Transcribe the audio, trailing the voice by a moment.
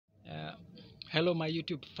Hello my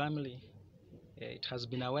YouTube family. It has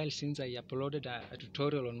been a while since I uploaded a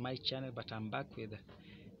tutorial on my channel, but I'm back with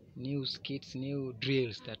new skits, new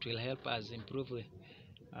drills that will help us improve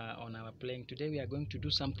on our playing. Today we are going to do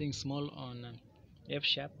something small on F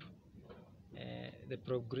sharp. The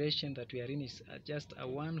progression that we are in is just a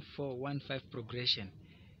 1-4-1-5 progression.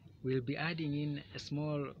 We'll be adding in a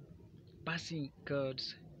small passing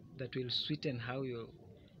chords that will sweeten how you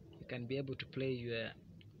can be able to play your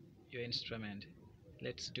instrument.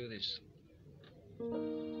 Let's do this.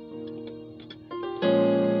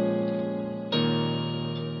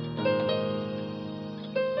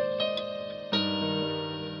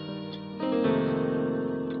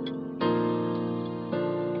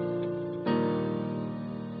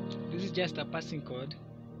 This is just a passing chord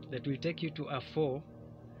that will take you to a 4,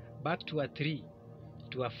 back to a 3,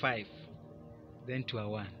 to a 5, then to a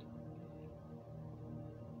 1.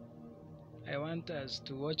 I want us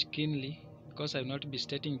to watch keenly, because I will not be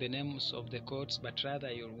stating the names of the chords, but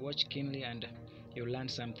rather you'll watch keenly and you'll learn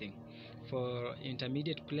something. For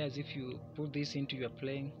intermediate players, if you put this into your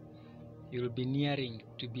playing, you'll be nearing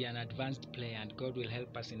to be an advanced player, and God will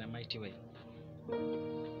help us in a mighty way.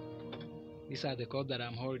 These are the chords that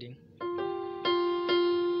I'm holding.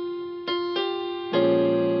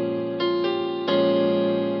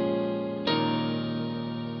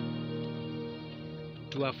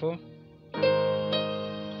 To a 4,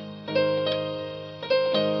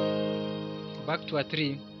 back to a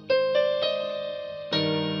 3,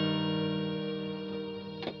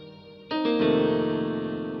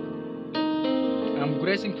 I'm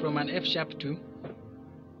progressing from an F sharp 2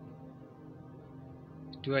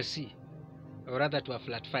 to a C, or rather to a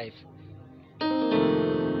flat 5.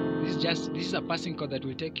 This is a passing chord that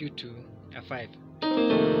will take you to a 5.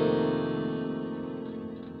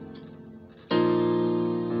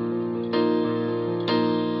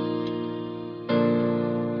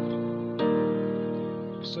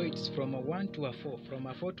 So it's from a 1 to a 4, from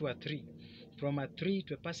a 4 to a 3, from a 3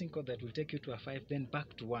 to a passing chord that will take you to a 5, then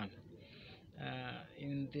back to 1.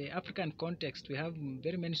 In the African context, we have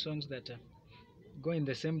very many songs that go in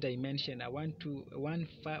the same dimension, a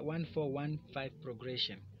 1-4-1-5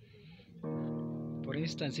 progression. For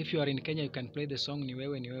instance, if you are in Kenya, you can play the song Ni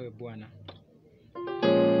Wewe Ni Wewe Bwana.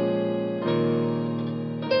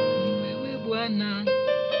 Ni wewe Bwana,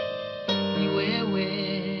 ni wewe.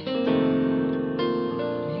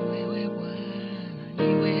 Ni wewe Bwana,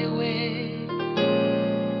 ni wewe.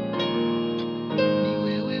 Ni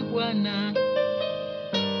wewe Bwana.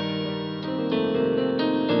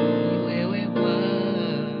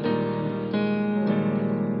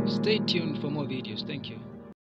 Stay tuned for more videos. Thank you.